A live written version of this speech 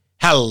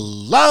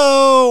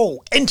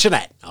Hello,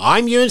 Internet.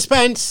 I'm Ewan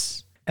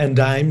Spence. And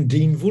I'm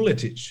Dean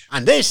Vuletic.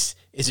 And this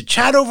is a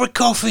chat over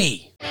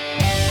coffee.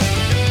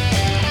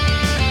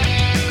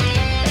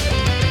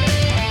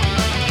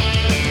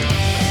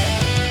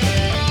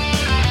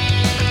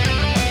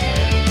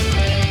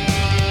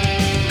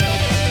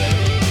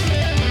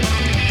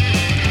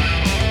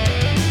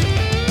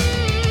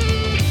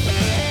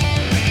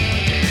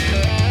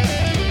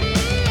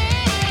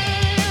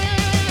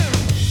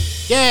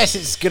 Yes,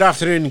 it's good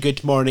afternoon,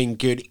 good morning,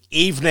 good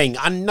evening.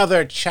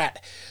 Another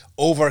chat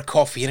over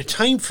coffee, and a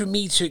time for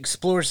me to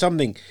explore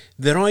something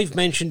that I've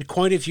mentioned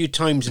quite a few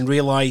times and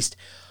realised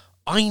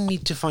I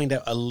need to find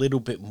out a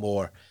little bit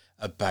more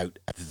about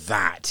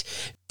that.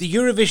 The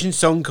Eurovision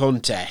Song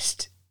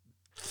Contest,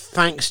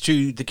 thanks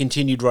to the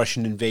continued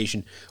Russian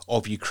invasion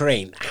of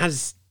Ukraine,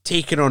 has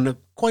taken on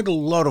quite a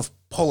lot of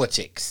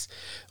politics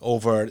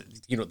over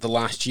the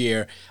last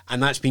year,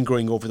 and that's been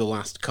growing over the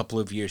last couple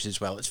of years as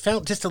well. It's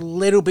felt just a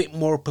little bit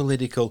more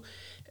political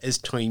as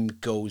time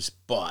goes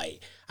by.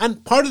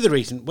 And part of the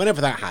reason,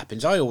 whenever that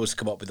happens, I always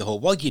come up with the whole,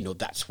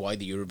 that's why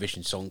the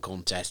Eurovision Song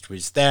Contest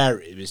was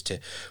there. It was to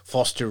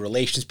foster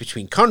relations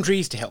between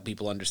countries, to help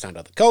people understand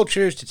other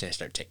cultures, to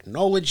test our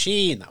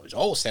technology, and that was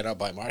all set up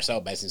by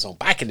Marcel Besançon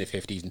back in the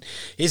 50s. And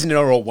isn't it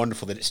all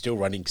wonderful that it's still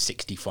running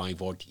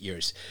 65 odd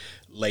years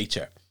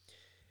later?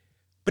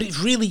 But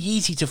it's really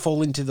easy to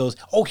fall into those,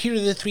 here are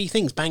the three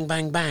things, bang,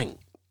 bang, bang.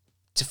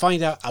 To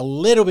find out a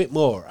little bit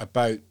more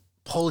about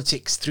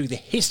politics through the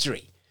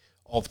history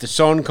of the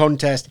Song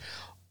Contest,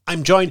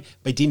 I'm joined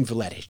by Dean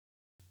Vuletic.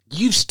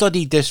 You've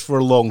studied this for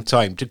a long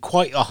time, to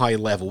quite a high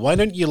level. Why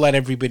don't you let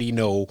everybody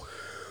know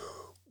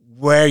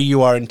where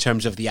you are in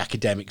terms of the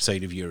academic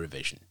side of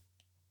Eurovision?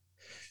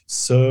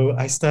 So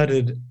I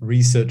started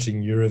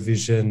researching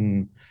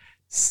Eurovision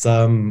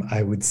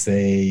I would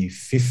say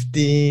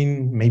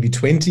 15, maybe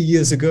 20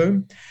 years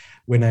ago,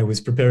 when I was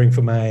preparing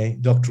for my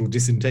doctoral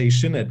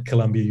dissertation at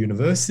Columbia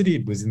University.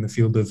 It was in the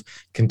field of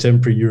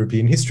contemporary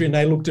European history, and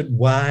I looked at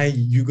why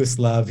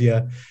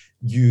Yugoslavia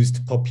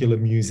used popular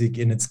music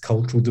in its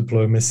cultural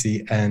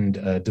diplomacy and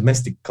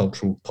domestic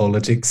cultural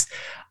politics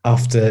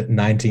after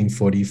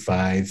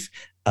 1945,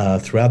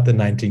 throughout the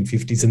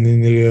 1950s and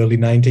in the early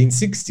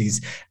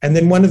 1960s. And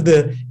then one of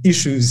the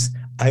issues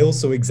I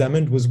also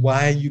examined was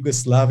why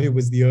Yugoslavia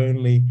was the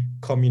only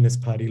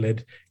Communist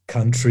Party-led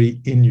country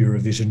in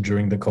Eurovision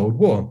during the Cold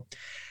War.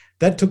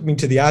 That took me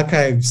to the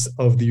archives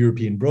of the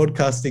European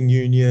Broadcasting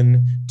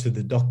Union, to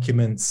the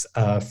documents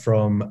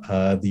from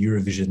the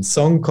Eurovision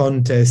Song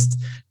Contest,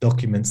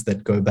 documents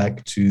that go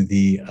back to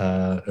the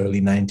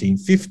early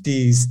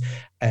 1950s,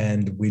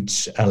 and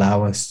which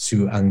allow us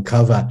to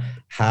uncover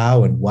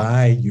how and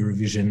why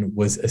Eurovision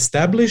was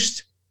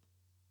established.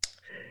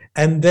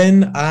 And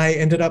then I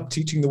ended up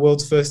teaching the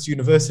world's first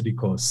university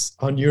course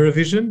on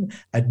Eurovision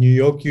at New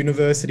York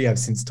University. I've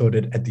since taught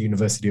it at the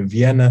University of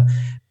Vienna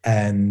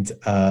and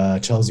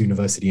Charles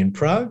University in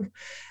Prague.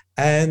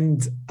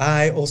 And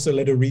I also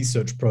led a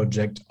research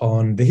project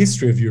on the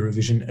history of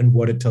Eurovision and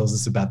what it tells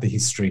us about the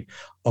history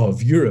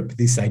of Europe.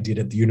 This I did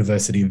at the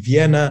University of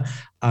Vienna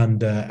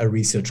under a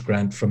research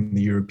grant from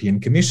the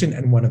European Commission.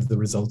 And one of the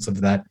results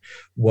of that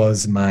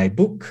was my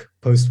book,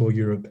 Post-War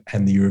Europe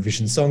and the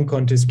Eurovision Song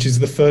Contest, which is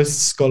the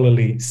first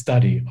scholarly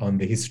study on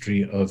the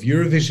history of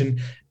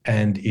Eurovision.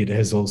 And it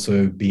has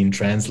also been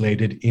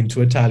translated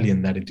into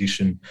Italian. That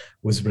edition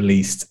was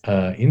released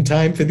in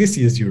time for this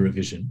year's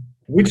Eurovision,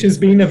 which has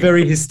been a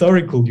very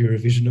historical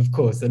Eurovision, of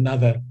course,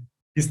 another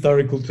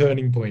historical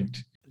turning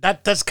point.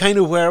 That's kind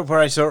of where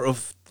I sort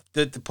of,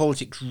 the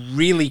politics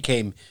really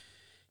came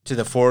to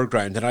the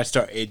foreground, and I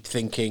started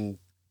thinking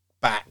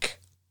back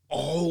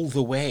all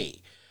the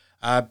way.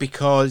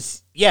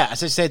 Because,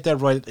 as I said there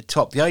right at the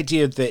top, the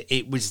idea that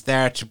it was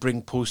there to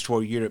bring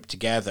post-war Europe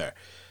together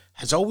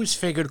has always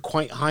figured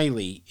quite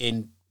highly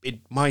in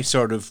my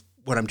sort of,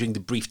 when I'm doing the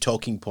brief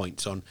talking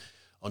points on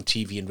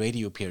TV and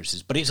radio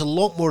appearances. But it's a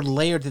lot more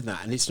layered than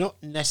that, and it's not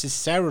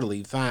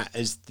necessarily that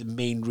as the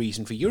main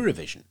reason for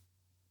Eurovision.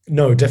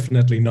 No,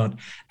 definitely not.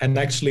 And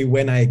actually,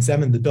 when I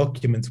examined the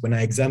documents, when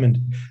I examined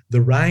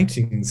the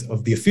writings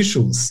of the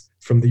officials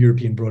from the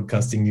European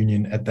Broadcasting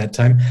Union at that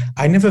time,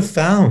 I never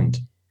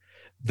found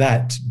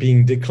that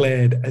being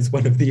declared as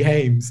one of the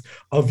aims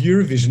of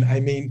Eurovision.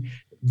 I mean,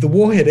 the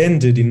war had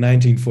ended in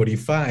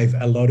 1945.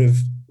 A lot of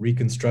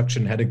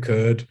reconstruction had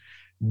occurred.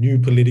 New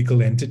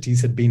political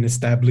entities had been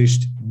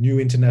established, new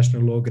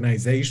international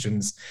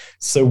organizations.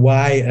 So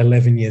why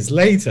 11 years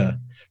later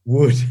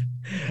would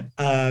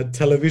a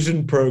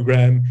television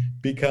program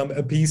become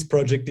a peace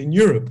project in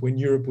Europe when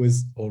Europe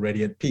was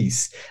already at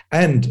peace?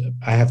 And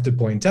I have to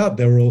point out,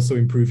 there were also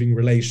improving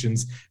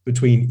relations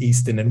between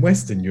Eastern and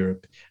Western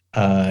Europe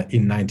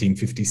in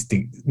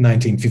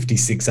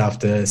 1956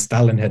 after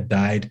Stalin had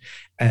died,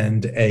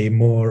 and a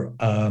more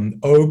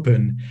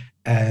open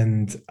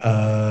and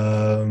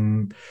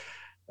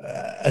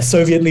a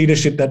Soviet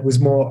leadership that was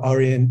more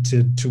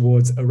oriented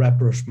towards a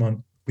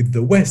rapprochement with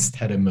the West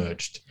had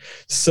emerged.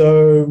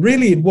 So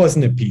really, it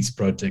wasn't a peace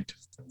project.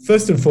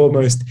 First and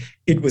foremost,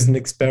 it was an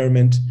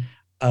experiment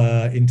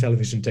in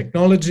television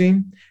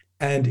technology.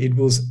 And it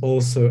was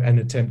also an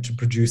attempt to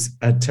produce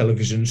a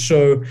television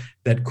show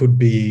that could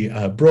be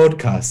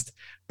broadcast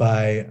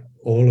by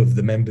all of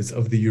the members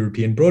of the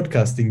European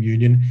Broadcasting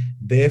Union,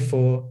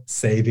 therefore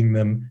saving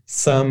them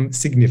some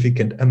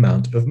significant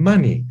amount of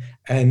money.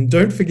 And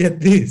don't forget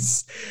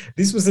this.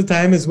 This was a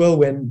time as well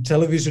when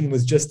television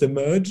was just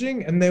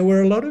emerging, and there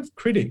were a lot of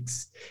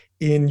critics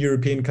in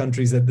European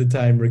countries at the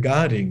time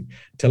regarding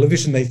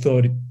television. They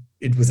thought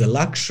it was a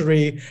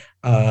luxury.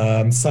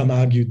 Some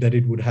argued that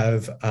it would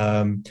have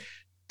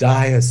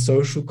dire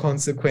social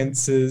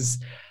consequences.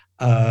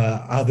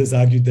 Others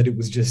argued that it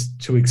was just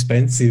too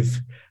expensive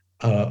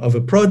of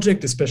a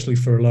project, especially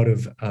for a lot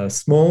of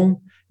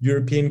small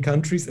European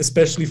countries,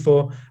 especially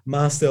for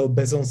Marcel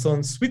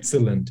Besançon,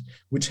 Switzerland,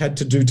 which had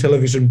to do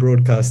television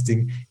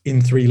broadcasting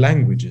in 3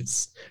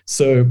 languages.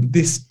 So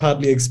this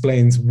partly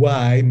explains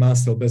why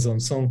Marcel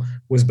Besançon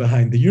was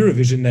behind the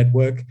Eurovision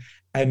network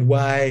and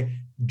why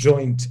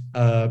joint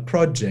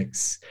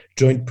projects,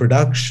 joint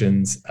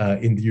productions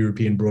in the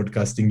European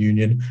Broadcasting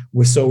Union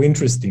were so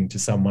interesting to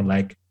someone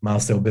like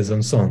Marcel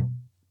Besançon.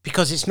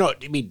 Because it's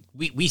not, I mean,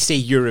 we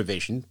say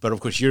Eurovision, but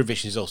of course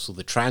Eurovision is also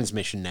the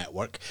transmission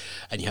network,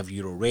 and you have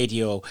Euro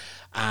Radio,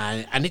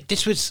 and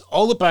this was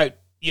all about,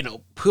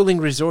 pooling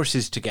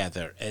resources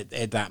together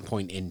at that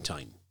point in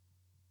time.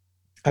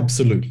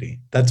 Absolutely.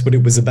 That's what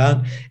it was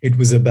about. It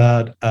was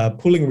about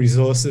pooling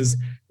resources,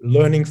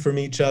 learning from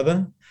each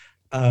other,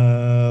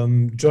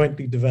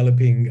 jointly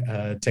developing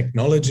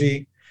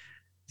technology.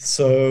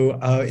 So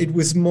it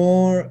was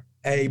more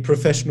a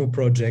professional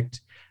project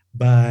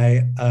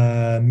by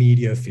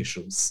media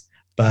officials,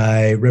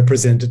 by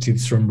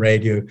representatives from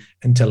radio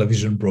and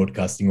television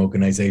broadcasting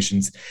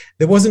organizations.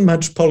 There wasn't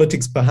much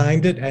politics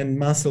behind it, and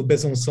Marcel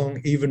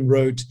Besançon even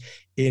wrote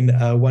in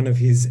one of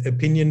his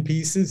opinion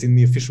pieces in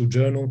the official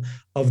journal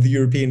of the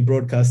European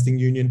Broadcasting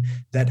Union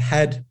that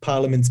had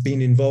parliaments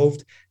been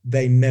involved,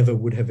 they never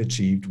would have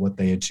achieved what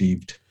they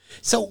achieved.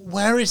 So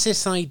where has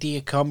this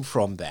idea come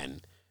from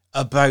then?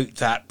 About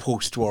that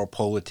post-war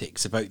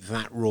politics, about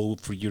that role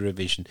for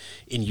Eurovision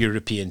in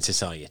European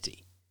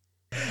society?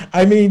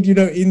 I mean,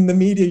 in the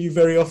media, you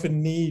very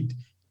often need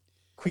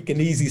quick and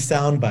easy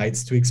sound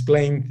bites to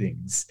explain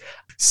things.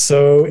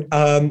 So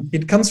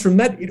it comes from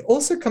that. It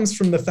also comes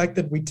from the fact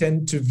that we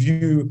tend to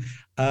view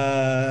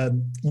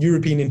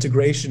European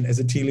integration as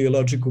a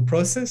teleological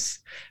process,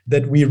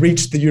 that we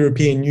reached the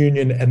European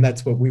Union and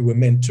that's what we were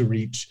meant to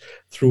reach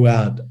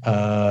throughout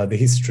the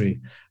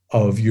history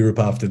of Europe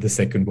after the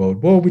Second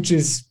World War, which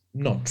is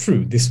not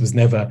true. This was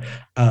never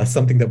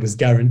something that was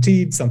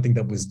guaranteed, something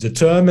that was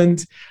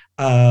determined.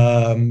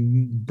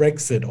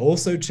 Brexit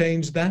also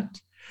changed that.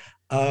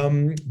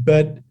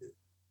 But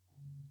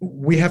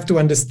we have to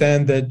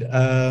understand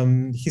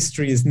that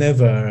history is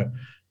never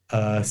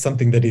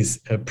something that is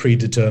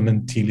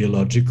predetermined,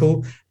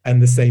 teleological,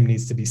 and the same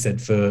needs to be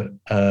said for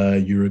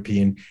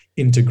European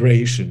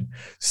integration.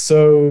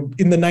 So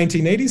in the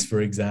 1980s,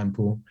 for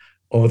example,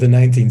 or the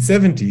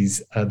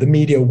 1970s, the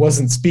media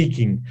wasn't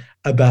speaking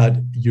about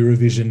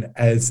Eurovision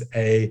as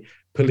a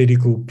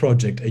political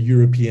project, a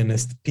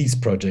Europeanist peace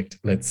project,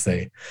 let's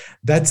say.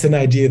 That's an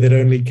idea that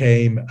only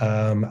came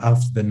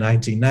after the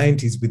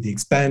 1990s with the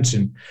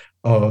expansion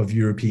of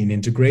European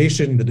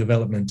integration, the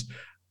development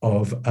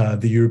of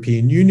the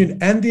European Union,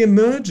 and the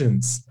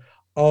emergence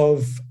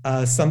of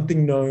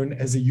something known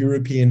as a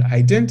European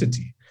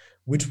identity,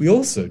 which we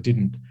also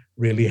didn't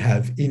really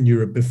have in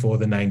Europe before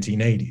the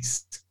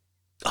 1980s.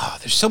 Oh,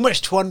 there's so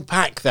much to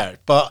unpack there,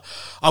 but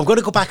I'm going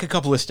to go back a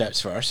couple of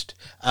steps first.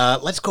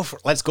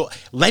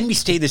 Let me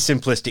state the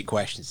simplistic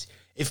questions.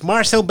 If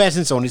Marcel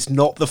Besançon is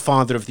not the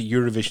father of the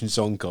Eurovision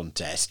Song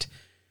Contest,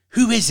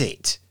 who is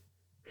it?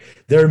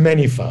 There are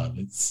many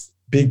fathers,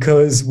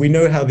 because we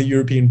know how the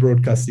European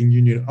Broadcasting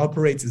Union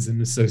operates as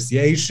an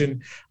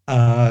association.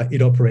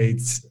 It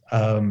operates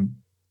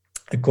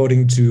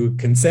according to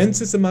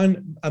consensus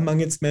among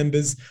its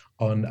members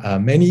on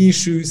many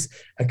issues.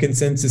 A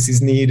consensus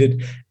is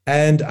needed.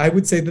 And I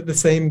would say that the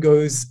same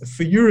goes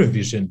for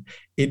Eurovision.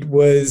 It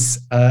was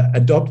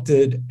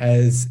adopted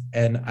as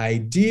an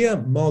idea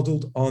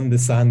modeled on the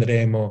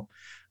Sanremo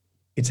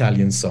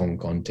Italian Song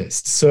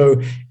Contest.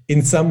 So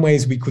in some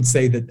ways, we could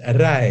say that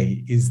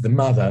RAI is the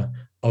mother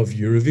of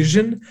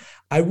Eurovision.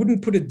 I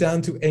wouldn't put it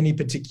down to any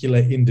particular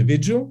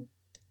individual.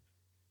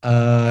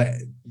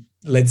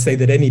 Let's say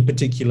that any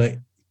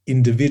particular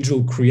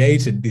individual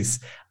created this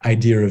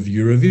idea of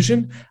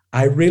Eurovision.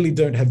 I really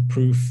don't have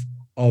proof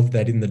of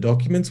that in the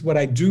documents. What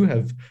I do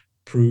have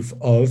proof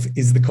of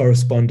is the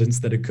correspondence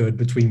that occurred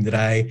between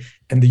RAI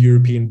and the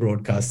European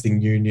Broadcasting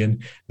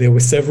Union. There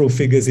were several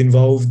figures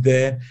involved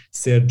there.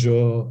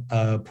 Sergio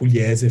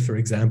Pugliese, for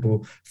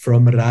example,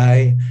 from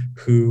RAI,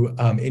 who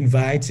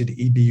invited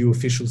EBU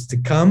officials to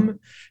come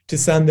to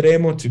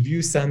Sanremo, to view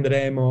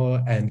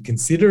Sanremo and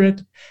consider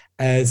it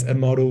as a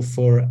model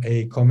for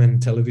a common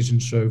television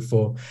show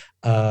for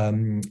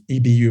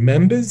EBU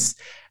members.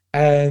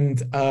 And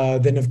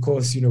then, of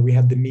course, we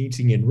had the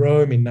meeting in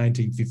Rome in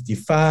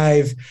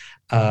 1955,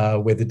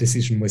 where the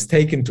decision was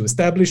taken to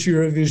establish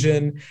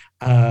Eurovision.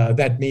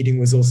 That meeting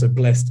was also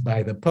blessed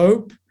by the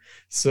Pope.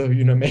 So,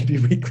 maybe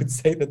we could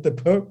say that the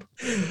Pope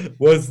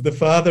was the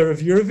father of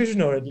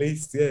Eurovision, or at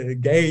least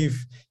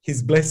gave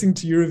his blessing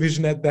to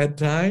Eurovision at that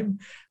time.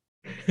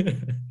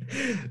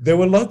 There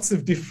were lots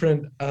of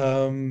different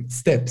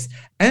steps.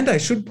 And I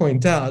should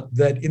point out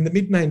that in the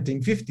mid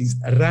 1950s,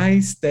 RAI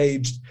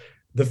staged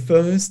the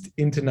first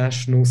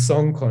international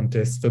song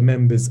contest for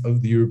members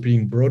of the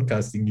European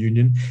Broadcasting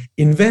Union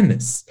in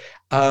Venice.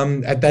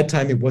 At that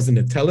time, it wasn't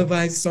a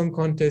televised song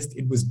contest.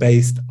 It was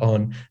based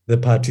on the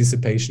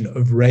participation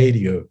of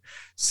radio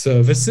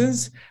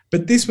services,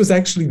 but this was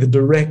actually the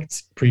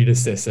direct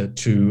predecessor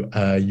to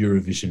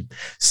Eurovision.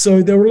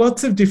 So there were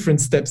lots of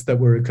different steps that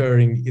were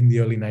occurring in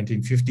the early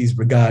 1950s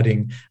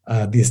regarding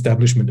the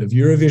establishment of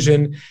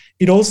Eurovision.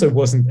 It also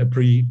wasn't a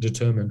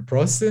predetermined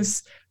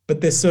process, but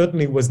there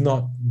certainly was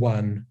not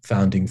one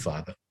founding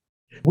father.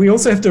 We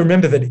also have to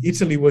remember that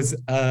Italy was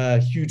a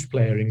huge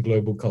player in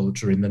global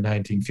culture in the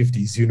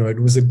 1950s. It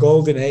was a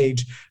golden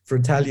age for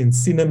Italian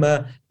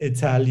cinema,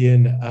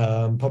 Italian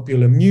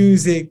popular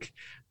music,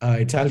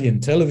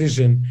 Italian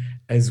television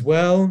as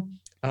well.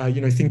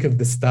 Think of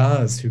the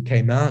stars who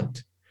came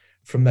out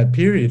from that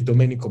period,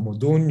 Domenico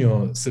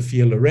Modugno,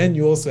 Sophia Loren.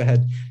 You also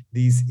had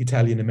these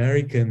Italian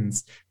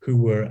Americans who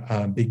were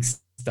big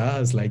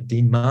stars like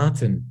Dean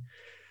Martin.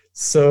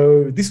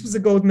 So this was a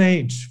golden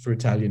age for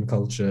Italian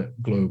culture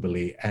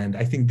globally. And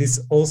I think this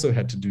also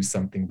had to do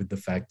something with the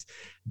fact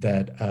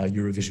that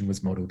Eurovision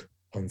was modeled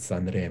on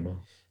Sanremo.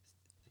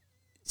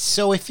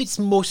 So if it's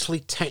mostly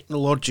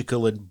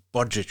technological and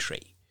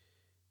budgetary,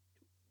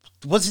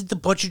 was it the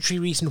budgetary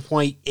reason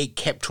why it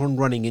kept on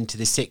running into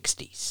the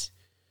 60s?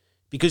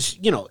 Because,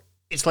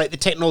 it's like the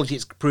technology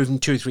is proven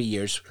 2 or 3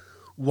 years.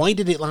 Why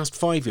did it last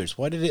 5 years?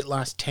 Why did it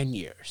last 10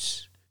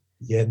 years?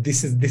 Yeah,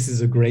 this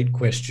is a great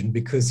question,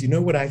 because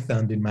what I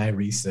found in my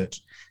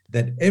research,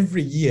 that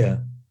every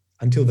year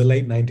until the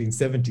late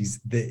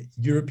 1970s, the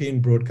European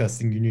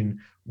Broadcasting Union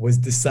was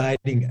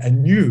deciding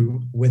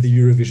anew whether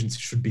Eurovision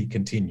should be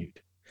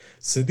continued.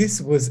 So this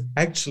was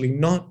actually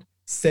not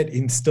set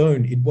in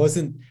stone. It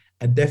wasn't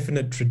a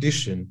definite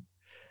tradition,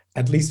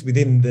 at least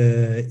within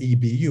the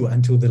EBU,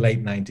 until the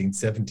late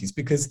 1970s,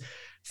 because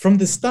from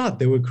the start,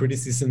 there were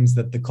criticisms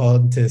that the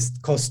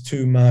contest cost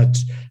too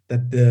much,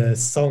 that the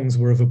songs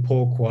were of a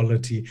poor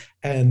quality,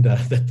 and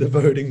that the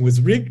voting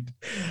was rigged.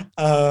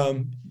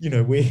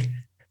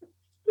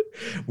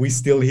 We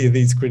still hear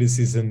these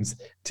criticisms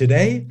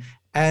today.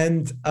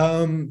 And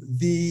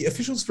the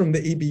officials from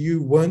the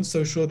EBU weren't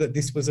so sure that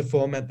this was a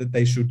format that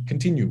they should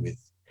continue with.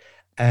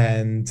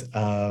 And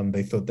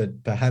they thought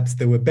that perhaps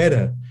there were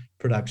better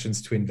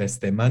productions to invest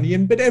their money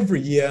in. But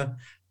every year,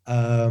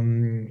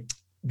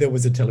 there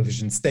was a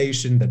television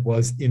station that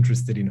was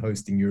interested in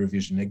hosting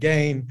Eurovision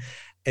again.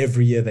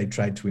 Every year they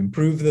tried to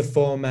improve the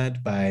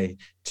format by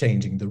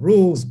changing the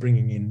rules,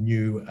 bringing in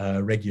new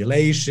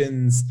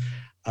regulations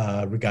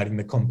regarding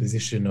the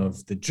composition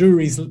of the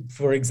juries,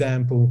 for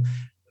example.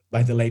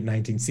 By the late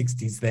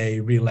 1960s, they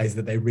realized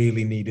that they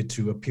really needed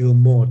to appeal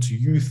more to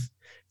youth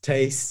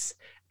tastes.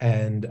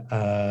 And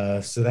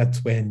so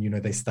that's when,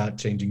 they start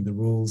changing the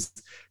rules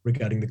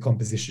regarding the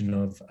composition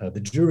of the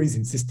juries,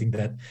 insisting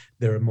that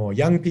there are more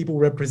young people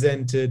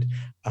represented.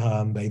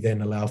 They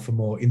then allow for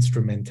more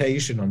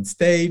instrumentation on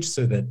stage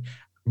so that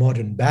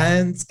modern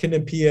bands can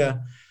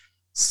appear.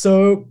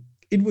 So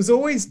it was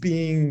always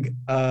being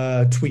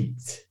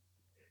tweaked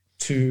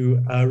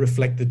to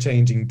reflect the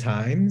changing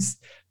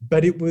times,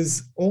 but it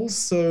was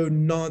also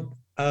not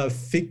a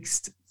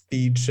fixed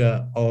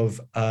feature of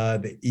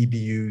the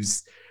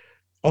EBU's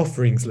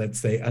offerings, let's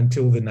say,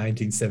 until the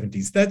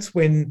 1970s.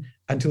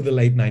 Until the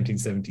late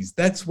 1970s,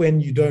 that's when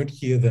you don't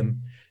hear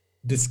them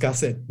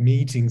discuss at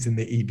meetings in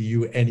the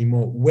EBU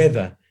anymore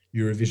whether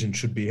Eurovision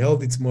should be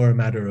held. It's more a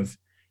matter of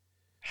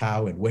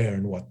how and where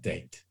and what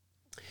date.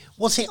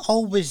 Was it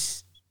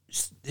always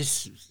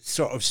this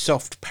sort of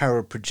soft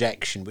power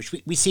projection, which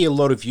we see a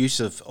lot of use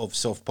of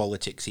soft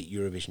politics at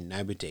Eurovision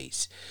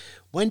nowadays?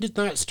 When did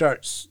that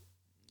start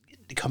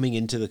coming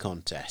into the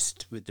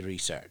contest with the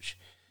research?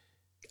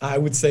 I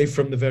would say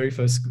from the very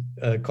first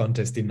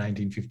contest in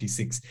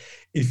 1956.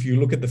 If you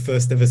look at the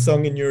first ever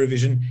song in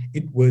Eurovision,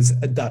 it was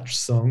a Dutch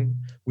song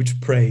which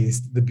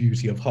praised the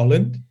beauty of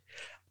Holland.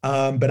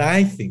 But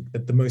I think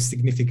that the most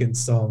significant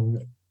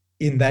song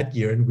in that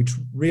year, and which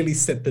really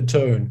set the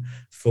tone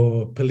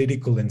for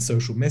political and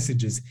social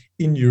messages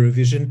in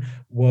Eurovision,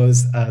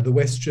 was the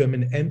West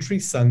German entry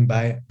sung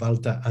by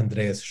Walter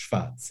Andreas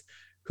Schwarz,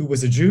 who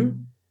was a Jew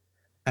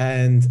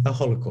and a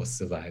Holocaust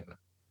survivor.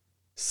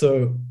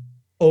 So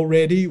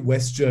already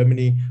West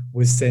Germany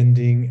was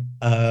sending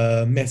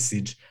a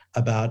message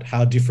about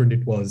how different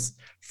it was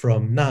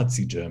from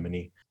Nazi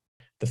Germany.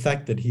 The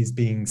fact that he's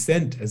being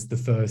sent as the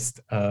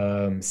first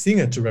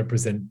singer to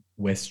represent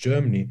West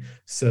Germany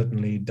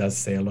certainly does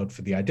say a lot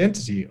for the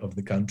identity of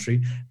the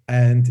country.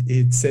 And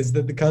it says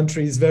that the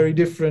country is very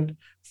different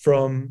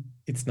from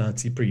its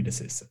Nazi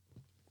predecessor.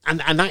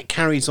 And that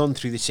carries on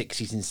through the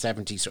 60s and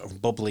 70s, sort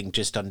of bubbling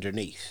just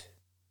underneath.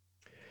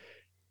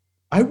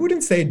 I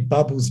wouldn't say it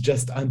bubbles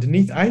just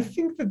underneath. I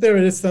think that there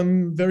are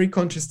some very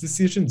conscious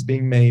decisions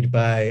being made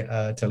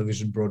by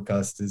television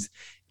broadcasters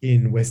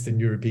in Western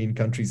European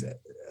countries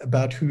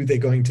about who they're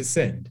going to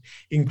send,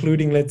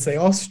 including, let's say,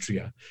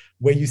 Austria,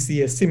 where you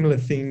see a similar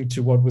thing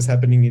to what was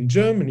happening in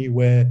Germany,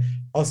 where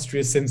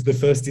Austria sends the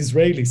first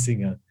Israeli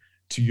singer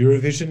to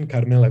Eurovision,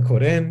 Carmela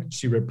Corén.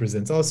 She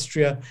represents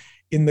Austria.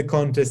 In the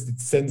contest, it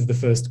sends the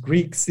first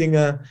Greek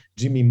singer,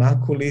 Jimmy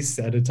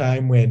Makulis, at a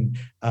time when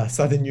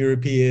Southern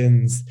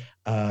Europeans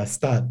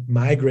start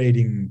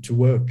migrating to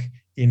work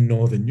in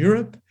Northern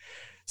Europe.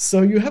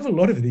 So you have a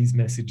lot of these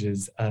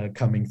messages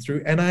coming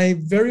through, and I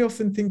very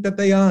often think that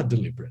they are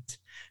deliberate.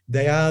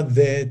 They are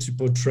there to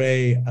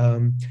portray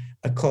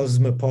a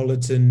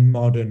cosmopolitan,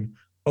 modern,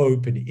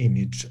 open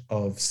image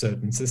of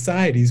certain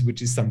societies,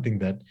 which is something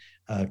that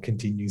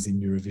continues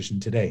in Eurovision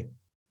today.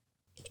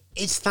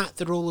 Is that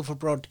the role of a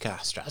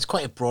broadcaster? That's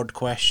quite a broad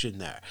question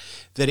there.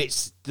 That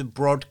it's the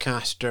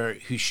broadcaster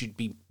who should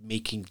be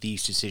making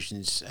these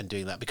decisions and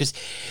doing that. Because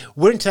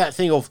we're into that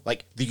thing of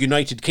like the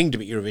United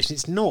Kingdom at Eurovision.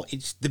 It's not.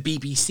 It's the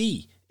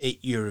BBC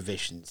at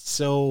Eurovision.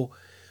 So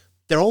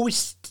there's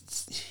always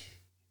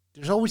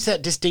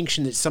that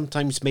distinction that's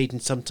sometimes made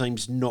and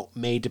sometimes not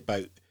made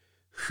about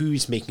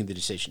who's making the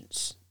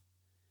decisions.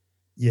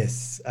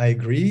 Yes, I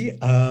agree.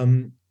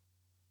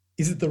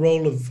 Is it the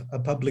role of a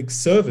public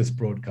service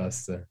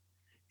broadcaster?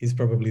 Is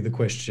probably the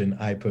question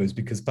I pose,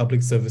 because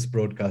public service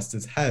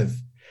broadcasters have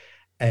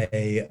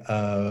a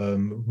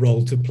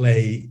role to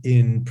play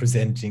in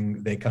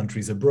presenting their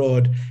countries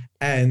abroad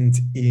and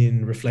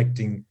in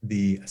reflecting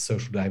the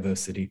social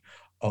diversity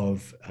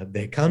of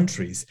their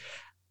countries.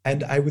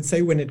 And I would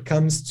say when it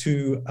comes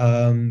to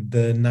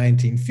the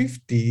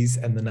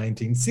 1950s and the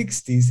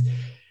 1960s,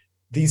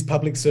 these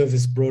public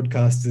service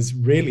broadcasters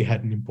really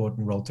had an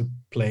important role to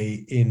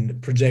play in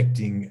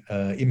projecting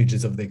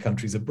images of their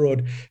countries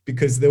abroad,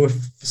 because there were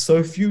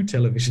so few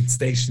television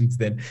stations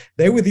then.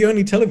 They were the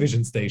only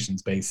television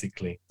stations,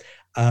 basically.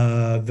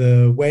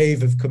 The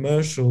wave of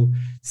commercial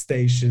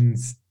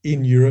stations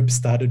in Europe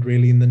started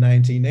really in the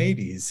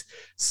 1980s.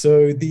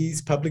 So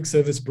these public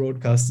service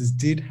broadcasters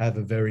did have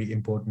a very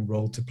important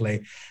role to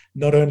play,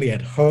 not only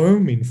at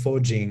home in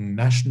forging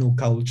national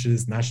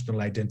cultures,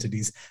 national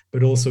identities,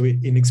 but also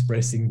in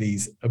expressing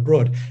these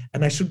abroad.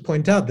 And I should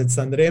point out that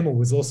Sanremo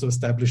was also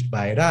established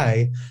by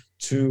RAI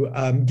to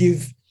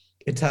give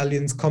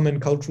Italians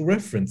common cultural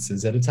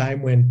references at a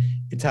time when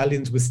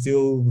Italians were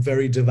still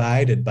very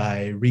divided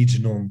by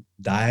regional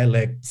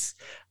dialects,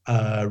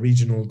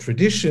 regional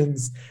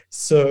traditions.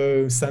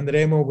 So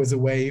Sanremo was a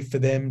way for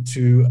them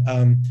to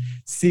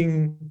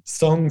sing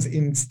songs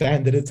in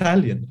standard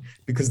Italian,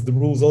 because the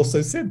rules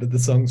also said that the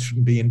songs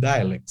shouldn't be in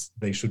dialects,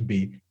 they should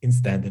be in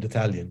standard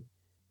Italian.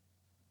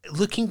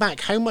 Looking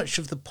back, how much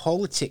of the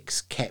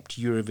politics kept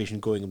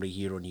Eurovision going on a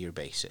year-on-year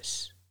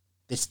basis?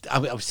 This, I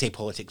would say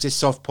politics, this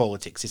soft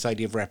politics, this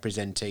idea of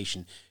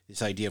representation,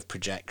 this idea of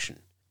projection.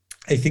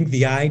 I think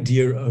the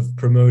idea of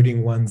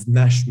promoting one's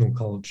national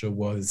culture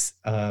was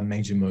a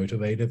major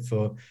motivator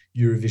for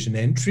Eurovision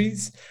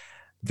entries.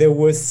 There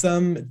were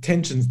some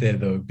tensions there,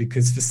 though,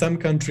 because for some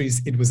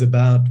countries it was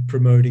about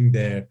promoting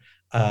their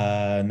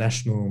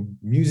national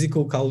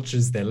musical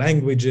cultures, their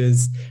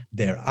languages,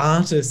 their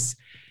artists.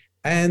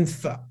 And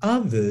for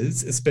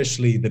others,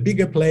 especially the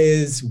bigger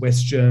players,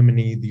 West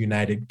Germany, the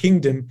United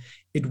Kingdom,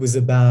 it was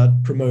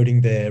about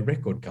promoting their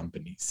record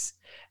companies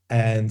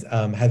and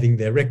having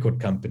their record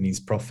companies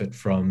profit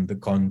from the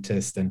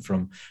contest and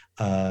from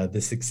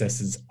the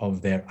successes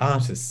of their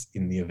artists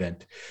in the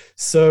event.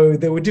 So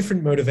there were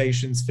different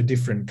motivations for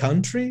different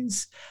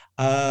countries,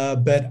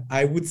 but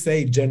I would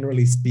say,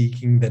 generally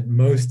speaking, that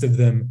most of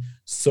them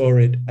saw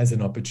it as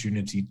an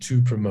opportunity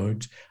to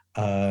promote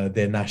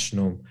their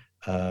national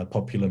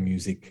popular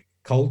music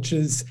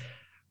cultures,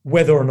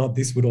 whether or not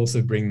this would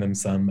also bring them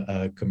some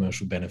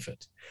commercial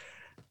benefit.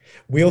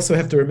 We also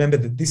have to remember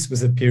that this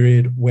was a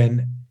period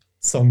when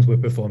songs were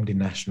performed in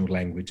national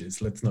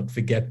languages. Let's not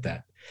forget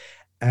that.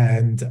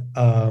 And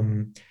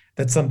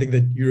that's something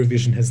that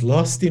Eurovision has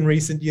lost in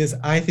recent years.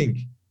 I think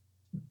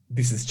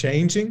this is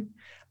changing.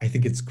 I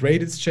think it's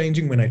great it's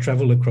changing. When I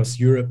travel across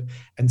Europe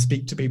and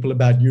speak to people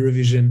about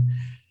Eurovision,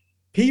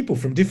 people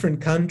from different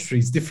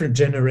countries, different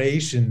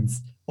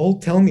generations, all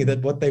tell me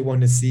that what they want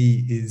to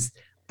see is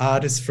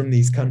artists from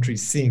these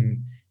countries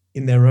sing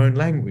in their own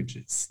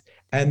languages.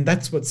 And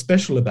that's what's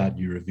special about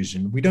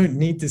Eurovision. We don't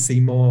need to see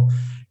more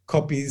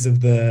copies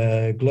of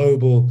the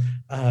global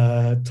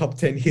top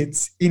 10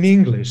 hits in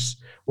English.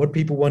 What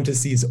people want to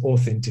see is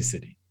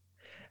authenticity.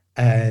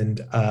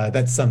 And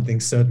that's something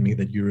certainly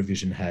that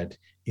Eurovision had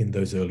in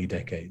those early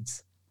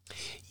decades.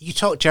 You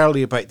talked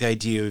earlier about the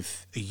idea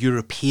of a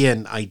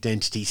European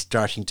identity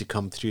starting to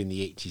come through in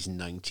the 80s and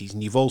 90s,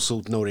 and you've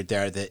also noted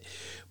there that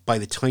by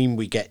the time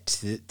we get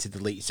to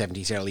the late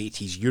 70s, early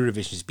 80s,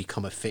 Eurovision has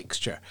become a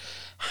fixture.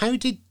 How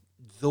did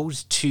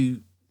those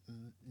two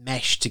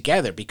mesh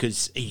together?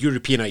 Because a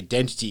European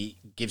identity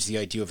gives the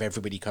idea of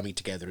everybody coming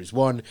together as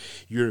one.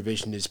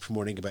 Eurovision is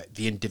promoting about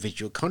the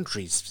individual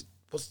countries.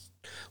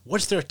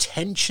 Was there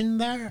tension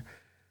there?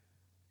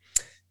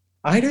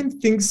 I don't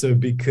think so,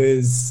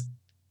 because,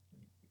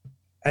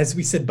 as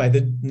we said, by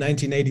the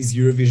 1980s,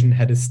 Eurovision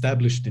had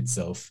established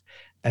itself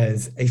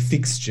as a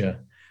fixture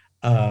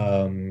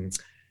in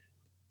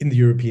the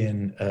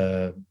European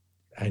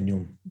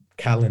annual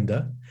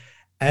calendar.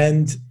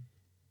 And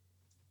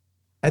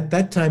at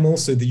that time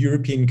also, the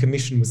European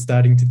Commission was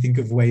starting to think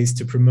of ways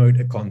to promote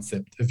a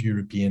concept of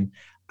European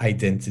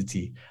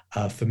identity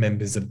for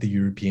members of the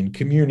European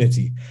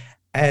community.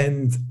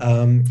 And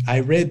I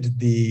read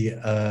the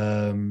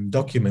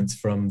documents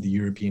from the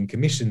European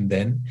Commission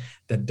then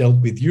that dealt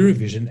with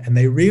Eurovision, and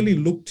they really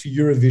looked to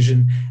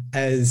Eurovision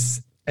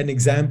as an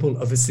example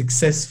of a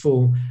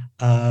successful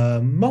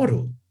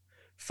model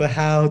for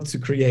how to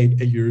create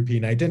a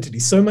European identity.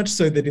 So much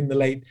so that in the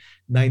late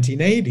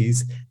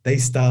 1980s, they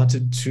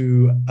started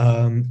to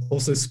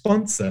also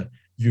sponsor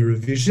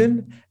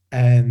Eurovision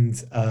and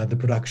the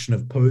production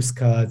of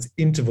postcards,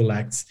 interval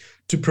acts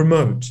to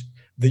promote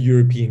the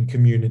European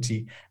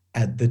community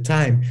at the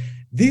time.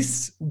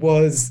 This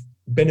was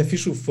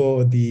beneficial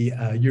for the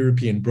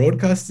European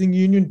Broadcasting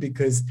Union,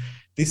 because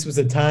this was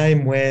a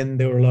time when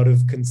there were a lot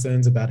of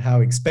concerns about how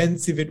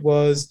expensive it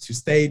was to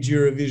stage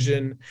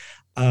Eurovision.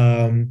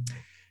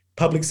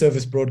 Public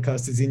service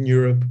broadcasters in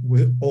Europe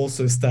were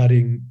also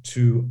starting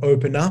to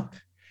open up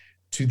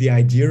to the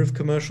idea of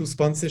commercial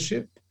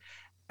sponsorship.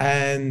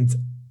 And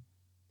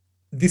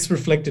this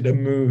reflected a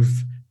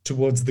move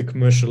towards the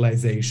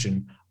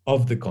commercialization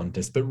of the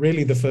contest. But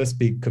really, the first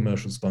big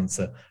commercial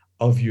sponsor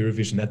of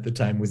Eurovision at the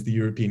time was the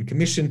European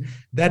Commission.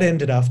 That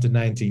ended after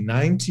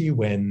 1990,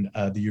 when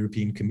the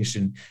European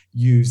Commission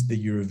used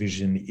the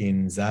Eurovision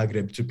in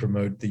Zagreb to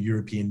promote the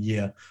European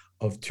Year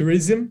of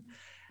Tourism.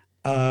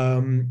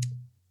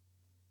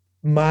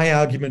 My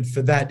argument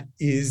for that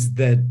is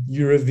that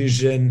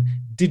Eurovision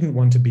didn't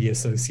want to be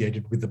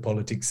associated with the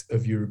politics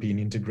of European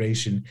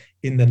integration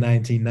in the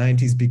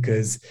 1990s,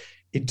 because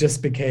it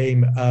just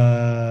became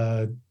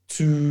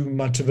too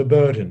much of a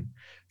burden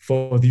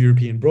for the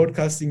European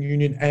Broadcasting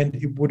Union, and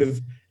it would have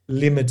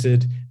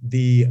limited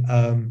the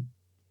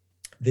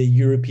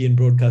European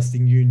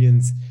Broadcasting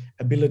Union's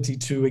ability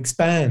to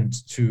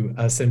expand to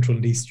Central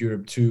and East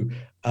Europe, to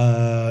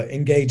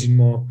engage in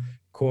more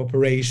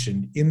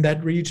cooperation in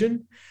that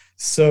region.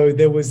 So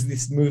there was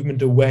this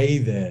movement away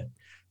there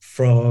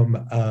from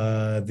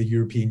the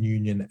European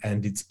Union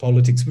and its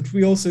politics, which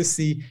we also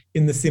see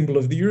in the symbol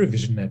of the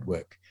Eurovision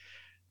network.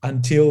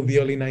 Until the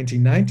early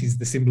 1990s,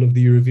 the symbol of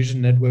the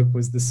Eurovision network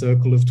was the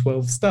circle of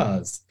 12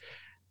 stars.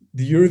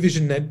 The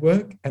Eurovision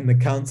network and the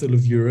Council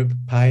of Europe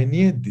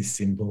pioneered this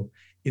symbol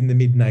in the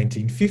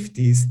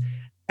mid-1950s,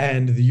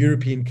 and the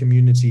European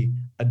community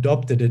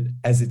adopted it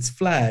as its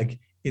flag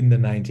in the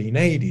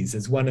 1980s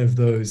as one of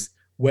those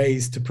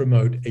ways to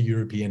promote a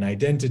European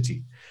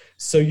identity.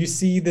 So you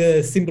see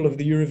the symbol of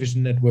the Eurovision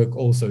network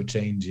also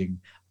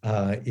changing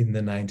in the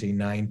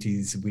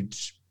 1990s,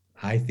 which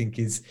I think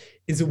is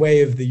a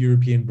way of the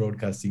European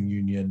Broadcasting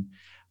Union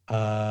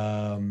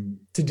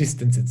to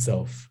distance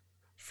itself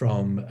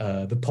from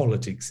the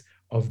politics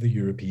of the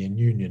European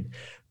Union.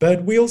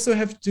 But we also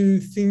have to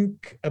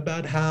think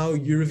about how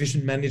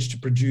Eurovision managed to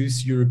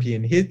produce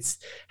European hits,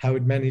 how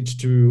it managed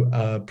to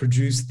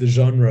produce the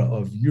genre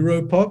of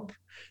Europop,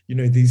 you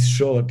know, these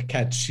short,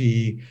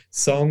 catchy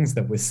songs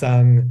that were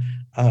sung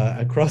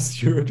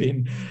across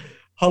European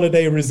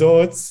holiday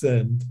resorts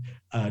and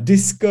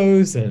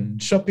discos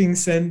and shopping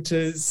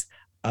centers.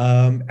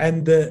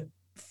 And the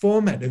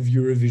format of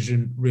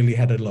Eurovision really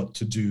had a lot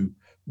to do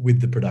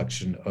with the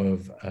production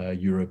of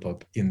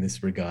Europop in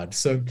this regard.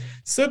 So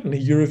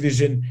certainly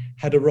Eurovision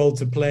had a role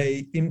to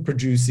play in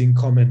producing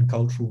common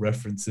cultural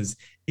references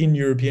in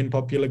European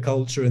popular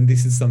culture. And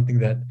this is something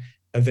that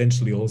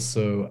eventually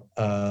also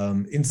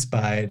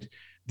inspired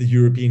the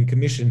European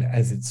Commission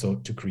as it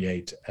sought to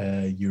create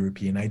a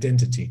European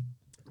identity.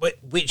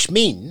 Which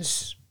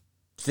means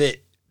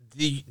that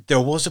there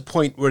was a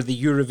point where the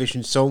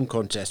Eurovision Song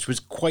Contest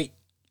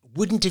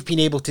wouldn't have been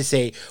able to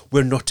say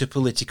we're not a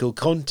political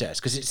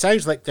contest, because it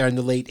sounds like they're in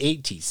the late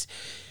 80s.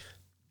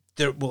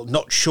 They're, well,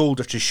 not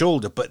shoulder to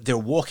shoulder, but they're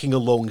walking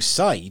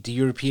alongside the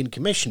European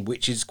Commission,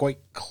 which is quite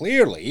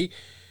clearly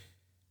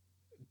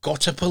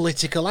got a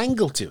political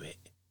angle to it.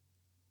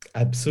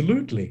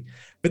 Absolutely.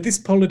 But this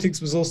politics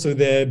was also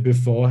there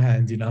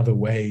beforehand in other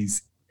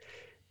ways.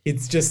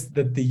 It's just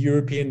that the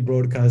European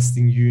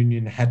Broadcasting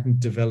Union hadn't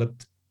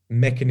developed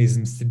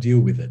mechanisms to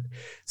deal with it.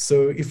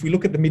 So if we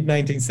look at the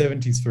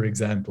mid-1970s, for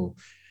example,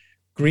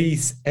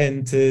 Greece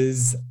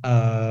enters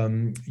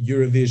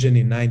Eurovision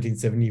in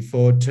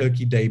 1974,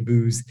 Turkey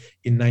debuts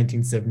in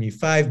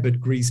 1975, but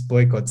Greece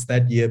boycotts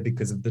that year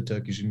because of the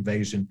Turkish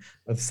invasion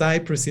of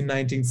Cyprus in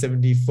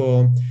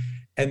 1974.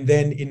 And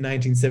then in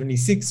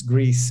 1976,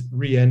 Greece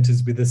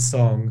re-enters with a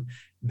song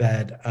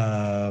that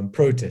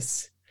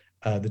protests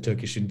the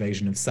Turkish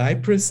invasion of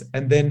Cyprus.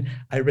 And then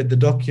I read the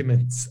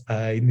documents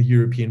in the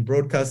European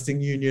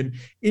Broadcasting Union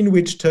in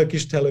which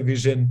Turkish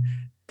television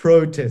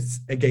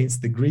protests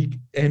against the Greek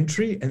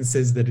entry and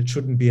says that it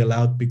shouldn't be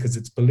allowed because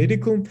it's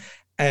political.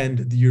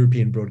 And the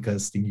European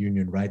Broadcasting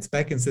Union writes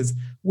back and says,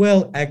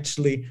 well,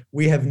 actually,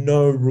 we have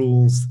no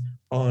rules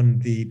on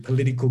the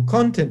political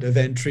content of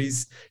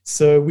entries,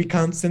 so we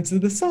can't censor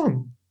the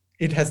song.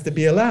 It has to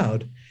be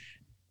allowed.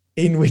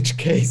 In which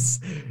case,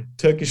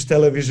 Turkish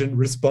television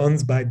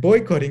responds by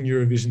boycotting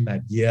Eurovision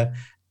that year,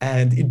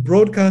 and it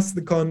broadcasts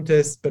the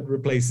contest but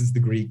replaces the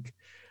Greek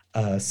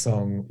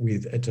song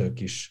with a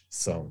Turkish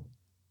song.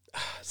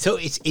 So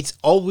it's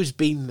always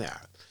been there.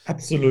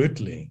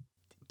 Absolutely.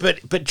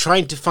 But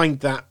trying to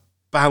find that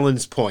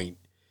balance point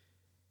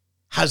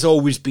has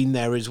always been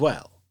there as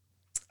well.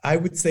 I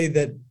would say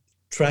that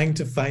trying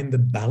to find the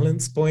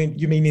balance point,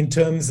 you mean in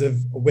terms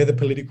of whether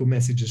political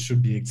messages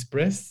should be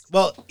expressed?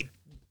 Well,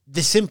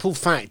 the simple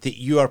fact that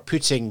you are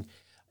putting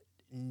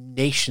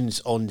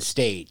nations on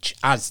stage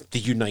as the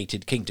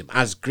United Kingdom,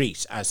 as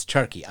Greece, as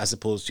Turkey, as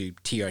opposed to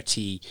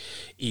TRT,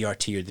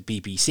 ERT, or the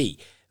BBC,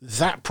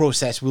 that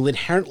process will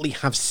inherently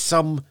have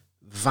some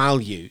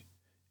value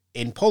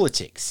in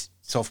politics.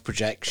 Soft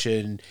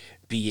projection,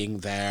 being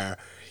there,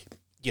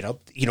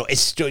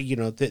 it's still,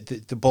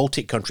 the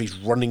Baltic countries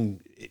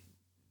running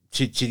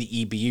to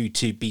the EBU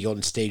to be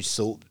on stage.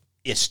 So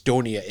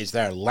Estonia is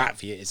there,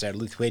 Latvia is there,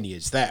 Lithuania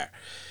is there.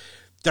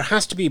 There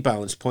has to be a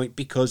balance point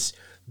because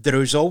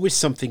there is always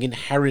something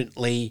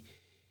inherently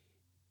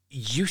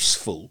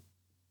useful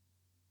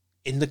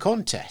in the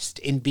contest,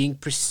 in being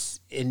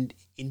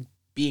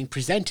being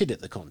presented at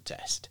the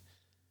contest.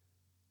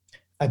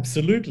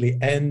 Absolutely.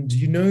 And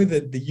you know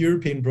that the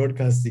European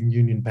Broadcasting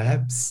Union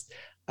perhaps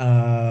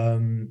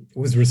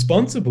was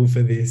responsible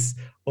for this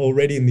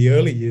already in the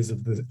early years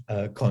of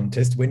the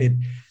contest, when it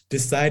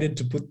decided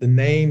to put the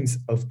names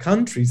of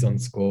countries on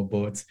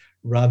scoreboards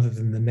rather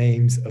than the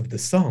names of the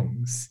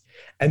songs.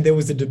 And there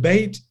was a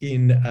debate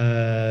in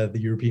the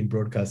European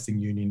Broadcasting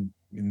Union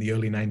in the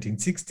early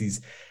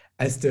 1960s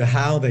as to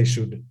how they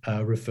should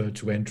refer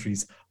to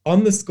entries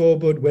on the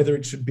scoreboard, whether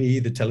it should be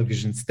the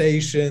television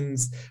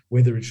stations,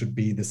 whether it should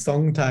be the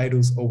song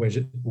titles, or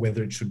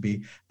whether it should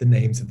be the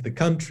names of the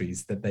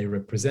countries that they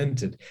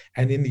represented.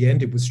 And in the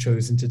end, it was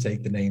chosen to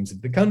take the names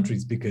of the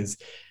countries because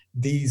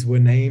these were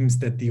names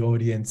that the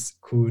audience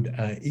could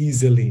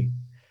easily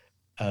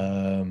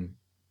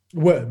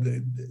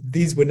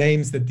these were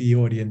names that the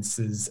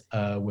audiences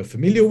were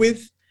familiar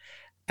with.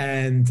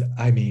 And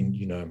I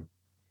mean,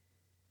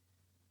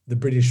 the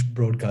British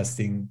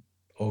Broadcasting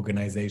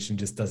Organization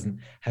just doesn't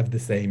have the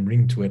same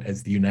ring to it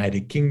as the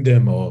United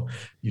Kingdom, or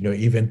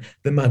even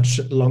the much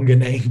longer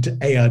named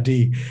ARD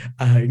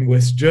in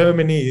West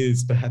Germany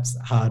is perhaps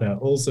harder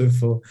also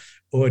for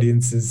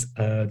audiences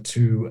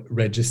to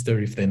register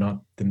if they're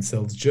not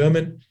themselves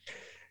German.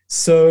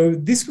 So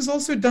this was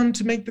also done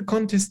to make the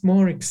contest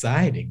more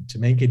exciting, to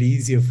make it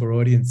easier for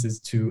audiences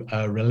to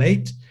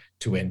relate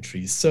to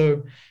entries.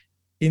 So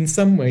in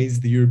some ways,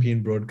 the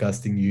European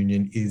Broadcasting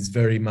Union is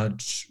very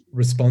much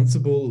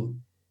responsible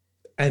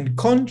and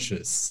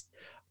conscious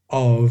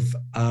of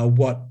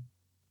what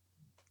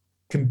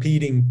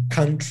competing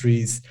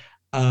countries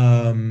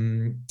or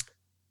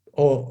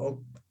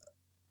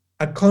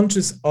are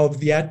conscious of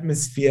the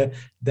atmosphere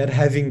that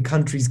having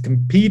countries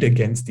compete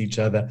against each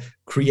other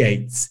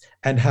creates,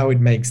 and how it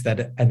makes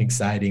that an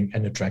exciting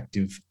and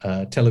attractive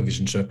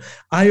television show.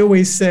 I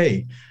always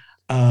say,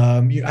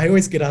 I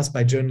always get asked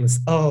by journalists,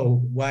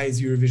 oh, why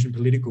is Eurovision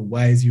political?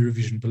 Why is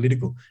Eurovision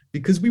political?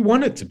 Because we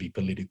want it to be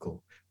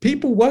political.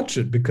 People watch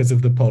it because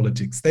of the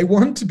politics. They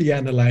want to be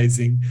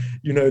analyzing,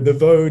 the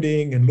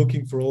voting and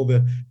looking for all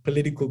the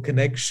political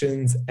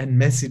connections and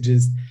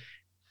messages.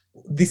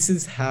 This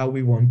is how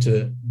we want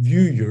to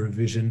view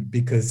Eurovision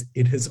because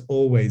it has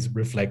always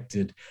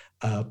reflected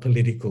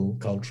political,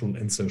 cultural,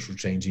 and social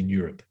change in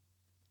Europe.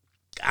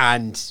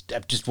 And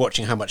I'm just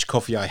watching how much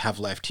coffee I have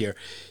left here.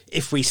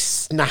 If we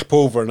snap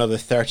over another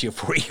 30 or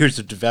 40 years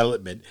of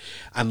development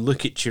and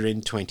look at you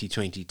in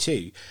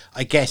 2022,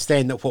 I guess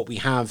then that what we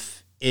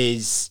have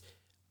is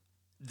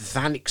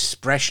that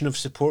expression of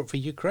support for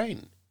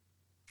Ukraine.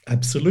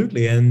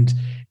 Absolutely. And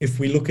if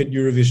we look at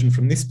Eurovision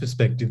from this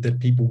perspective, that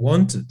people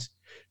wanted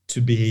to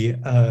be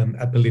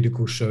a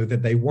political show,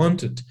 that they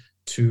wanted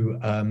to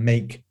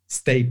make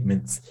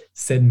statements,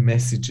 send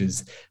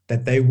messages,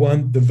 that they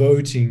want the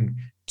voting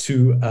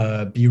to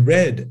be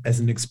read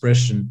as an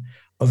expression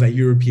of a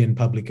European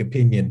public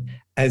opinion,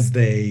 as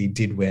they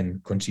did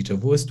when Conchita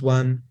Wurst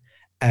won,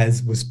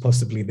 as was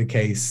possibly the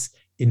case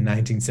in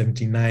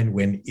 1979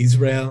 when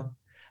Israel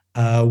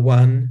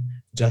won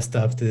just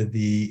after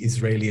the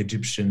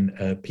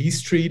Israeli-Egyptian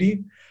peace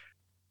treaty.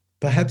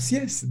 Perhaps,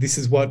 yes, this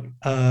is what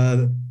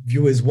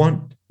viewers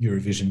want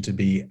Eurovision to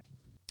be.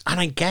 And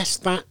I guess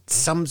that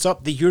sums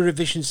up the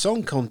Eurovision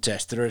Song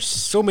Contest. There are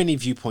so many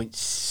viewpoints,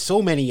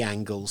 so many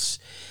angles.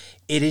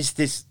 It is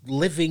this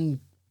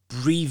living,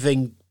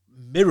 breathing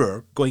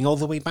mirror going all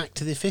the way back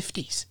to the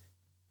 50s.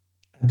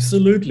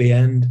 Absolutely.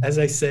 And as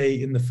I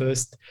say in the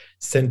first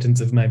sentence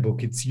of my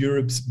book, it's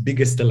Europe's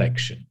biggest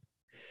election.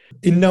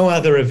 In no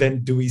other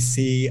event do we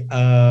see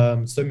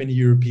so many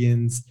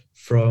Europeans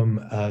from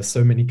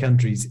so many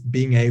countries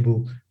being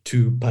able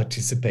to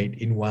participate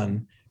in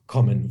one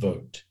common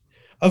vote.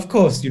 Of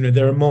course,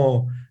 there are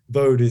more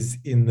voters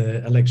in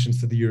the elections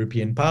for the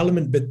European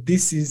Parliament, but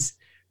this is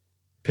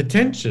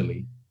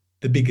potentially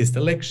the biggest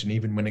election,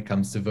 even when it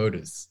comes to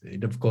voters.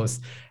 It, of course,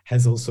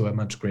 has also a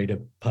much greater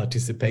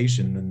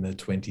participation than the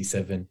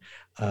 27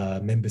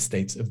 member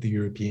states of the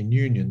European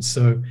Union.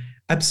 So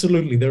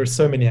absolutely, there are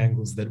so many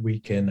angles that we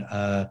can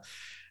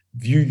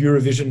view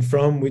Eurovision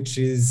from, which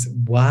is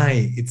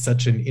why it's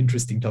such an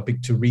interesting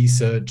topic to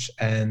research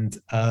and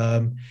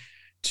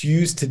to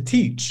use to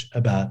teach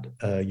about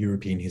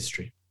European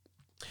history.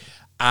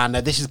 And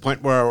this is the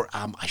point where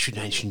I should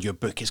mention your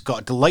book. It's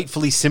got a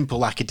delightfully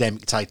simple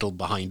academic title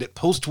behind it,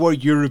 Post-War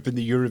Europe and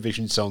the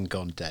Eurovision Song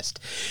Contest.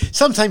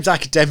 Sometimes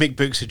academic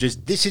books are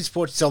just, this is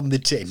what's on the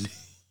tin.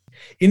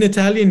 In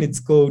Italian, it's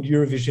called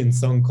Eurovision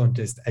Song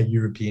Contest, A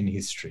European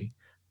History.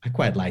 I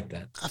quite like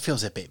that. That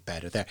feels a bit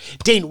better there.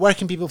 Dean, where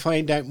can people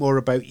find out more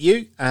about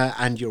you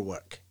and your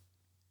work?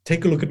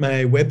 Take a look at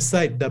my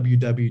website,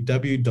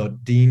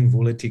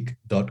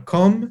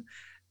 www.deanvuletic.com,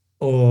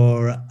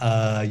 or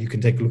you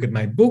can take a look at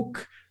my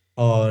book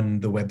on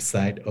the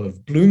website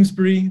of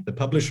Bloomsbury, the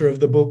publisher of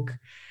the book.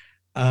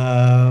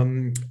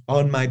 On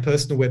my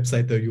personal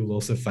website, though, you'll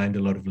also find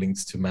a lot of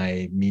links to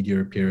my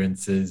media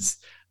appearances,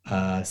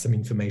 some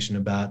information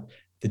about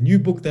the new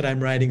book that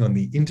I'm writing on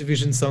the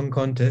Intervision Song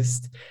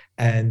Contest,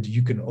 and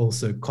you can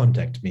also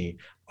contact me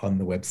on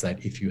the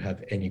website if you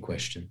have any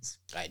questions.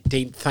 Right,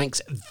 Dean,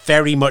 thanks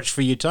very much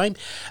for your time.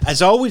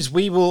 As always,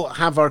 we will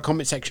have our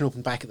comment section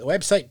open back at the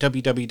website,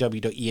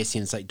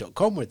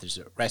 www.escinsight.com, where there's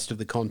the rest of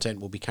the content.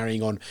 We'll be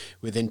carrying on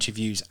with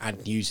interviews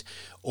and news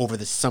over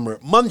the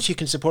summer months. You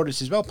can support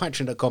us as well,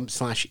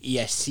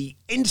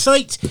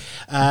 patreon.com/ESCinsight.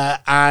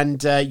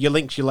 And your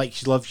links, your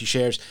likes, your loves, your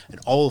shares, and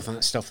all of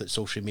that stuff that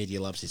social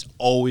media loves is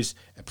always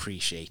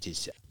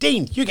appreciated.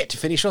 Dean, you get to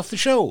finish off the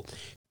show.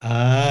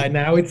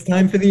 Now it's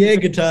time for the air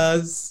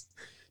guitars.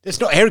 It's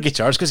not air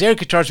guitars, because air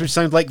guitars would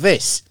sound like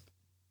this.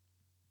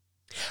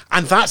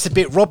 And that's a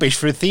bit rubbish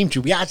for a theme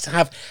tune. We had to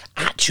have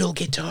actual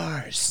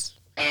guitars.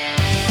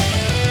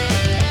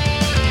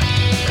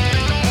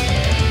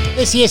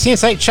 This ESC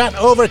Insight chat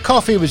over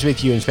coffee was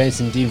with you and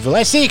Spencer and Dean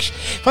Vulesic.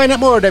 Find out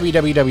more at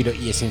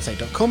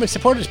www.escinsight.com and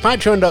support us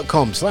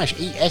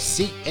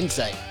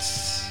patreon.com/ESCinsights.